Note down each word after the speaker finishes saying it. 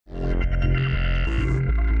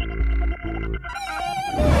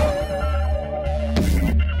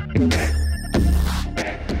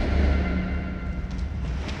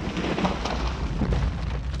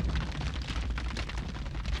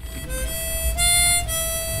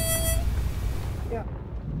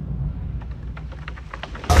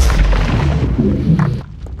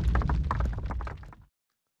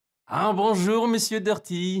Ah, bonjour, Monsieur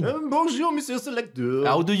Dirty. Bonjour, Monsieur Selector.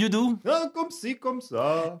 How do you do? Comme ci, comme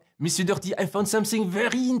ça. Monsieur Dirty, I found something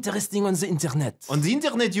very interesting on the internet. On the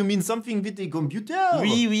internet, you mean something with a computer?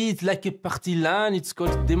 Oui, it's like a party line. It's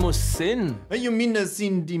called demo scene. You mean a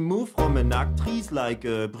scene demo from an actress like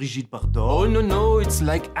Brigitte Bardot? Oh, no, it's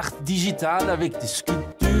like art digital avec des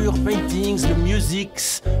sculptures, paintings, the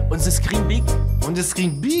musics. On the screen big? On the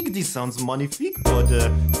screen big, this sounds magnifique, but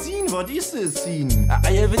scene, what is a scene?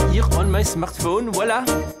 I have it here on my smartphone, voilà.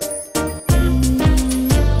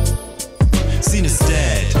 Scene is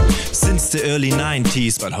dead since the early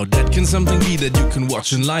 90s, but how dead can something be that you can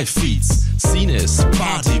watch in live feeds? Scene is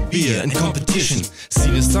party, beer and competition.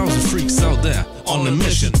 Scene is thousand freaks out there on a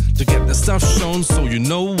mission to get their stuff shown so you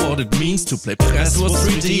know what it means to play Pressword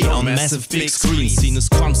 3D on massive big screens. Scene is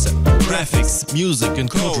concept, graphics, music and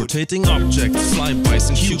code, rotating objects, flybys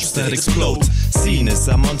and cubes that explode. Scene is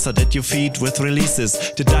a monster that you feed with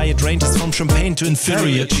releases. The diet ranges from champagne to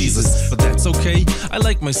inferior cheeses. But that's okay, I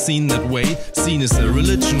like my scene that way. Scene is a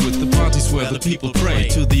religion with the parties where the people pray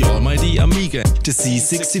to the almighty Amiga, to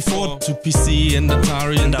C64, to PC and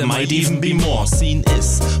Atari, and there might even be more. Scene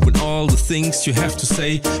is with all the things you have to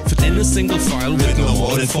say, fit in a single file with no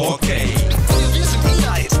more than 4K.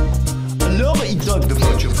 Alors, I dug the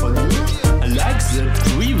bunch of fun. I like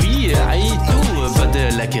that. Oui, I do, but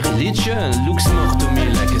like a religion looks more to me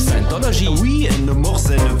like a Scientology. Oui, and no more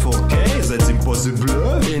than a 4K, that's impossible.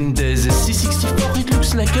 And the C64, it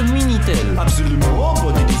looks like a Minitel. Absolument,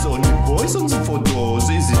 but it is only boys on the photos.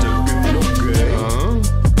 Is it okay?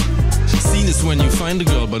 Scene is when you find a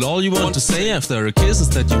girl, but all you want to say after a kiss is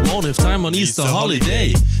that you won't have time on Easter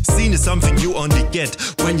holiday. Scene is something you only get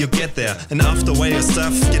when you get there, and after where your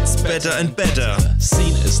stuff gets better and better.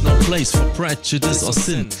 Scene is no place for prejudice or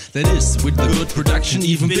sin. That is, with the good production,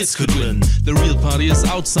 even bits could win. The real party is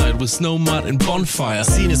outside with snow, mud and bonfire.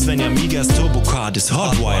 Scene is when your Amiga's turbo card is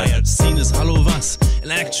hardwired. Scene is hallo was,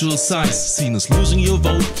 an actual size. Scene is losing your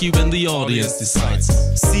vote when the audience decides.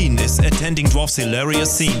 Scene is attending Dwarf's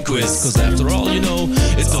hilarious scene quiz. Cause after all you know,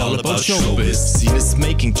 it's all about showbiz. Scene is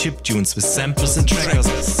making chiptunes with samples and trackers.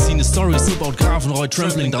 Scene is stories about Grafenroy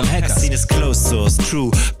trampling down hackers. Scene is closed source,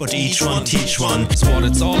 true, but each one teach one. It's what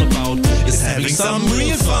it's all about, is having some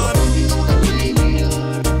real fun.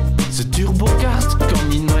 The turbo card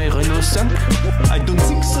come in my Renault 5? I don't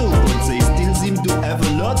think so, but they still seem to have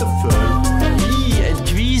a lot of fun. Oui, and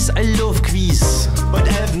quiz, I love quiz. But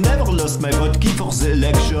I have never lost my vodka for the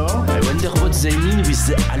election. I wonder what they mean with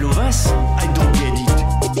the Alovas. I don't get it.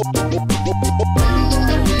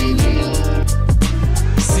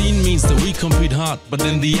 Scene means that we compete hard, but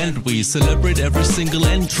in the end we celebrate every single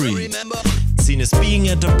entry. Scene is being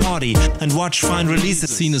at a party and watch fine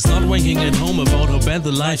releases. Scene is not wanking at home about how bad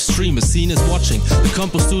the live stream is. Scene is watching the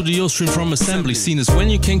Compo Studio stream from assembly. Scene is when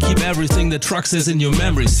you can keep everything that truck says in your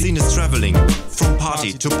memory. Scene is traveling from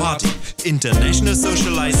party to party, international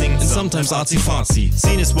socializing, and sometimes artsy-fartsy.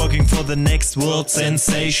 Scene is working for the next world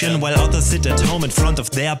sensation, while others sit at home in front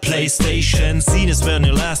of their PlayStation. Scene is when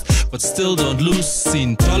you last, but still don't lose.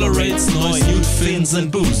 Scene tolerates noise, nude fins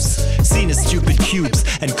and booze. Scene is stupid cubes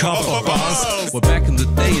and copper bars. Well, back in the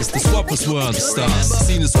days, the swappers were the stars.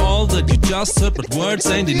 Scene is all that you just heard, but words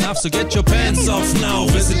ain't enough, so get your pants off now.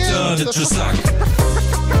 Visit the TRSAC.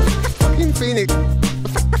 Fucking Phoenix.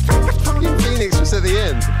 Fucking Phoenix was at the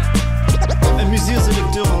end. Monsieur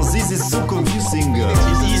Selector, this is so confusing.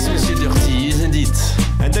 It is, Monsieur Dirty, isn't it?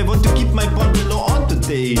 And I want to keep my pantalon on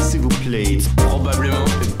today, s'il vous plaît. Probablement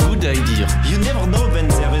a good idea. You never know when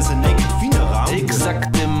there is a naked fin around.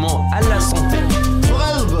 Exactement, à la santé.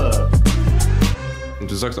 Forever. Und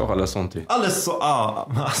du sagst auch à la santé. Alles so,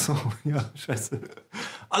 ach so, ja, scheiße.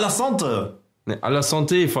 À la santé. Ne, à la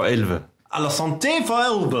santé vor 11. À la santé vor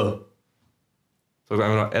 11. Sag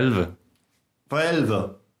einfach noch 11. Vor 11.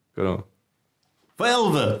 Genau. Vor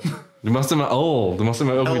 11. Du machst immer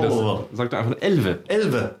irgendwie das. Sag doch einfach nur 11.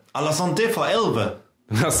 11. À la santé vor 11.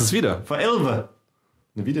 Dann hast du es wieder. Vor 11.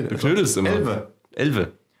 Ne, wieder. Du knödelst immer. 11. 11.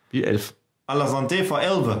 Wie 11. À la santé vor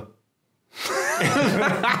 11.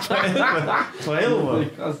 Vor 11.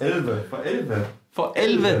 Vor 11. Vor 11. Vor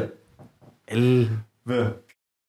 11. 11.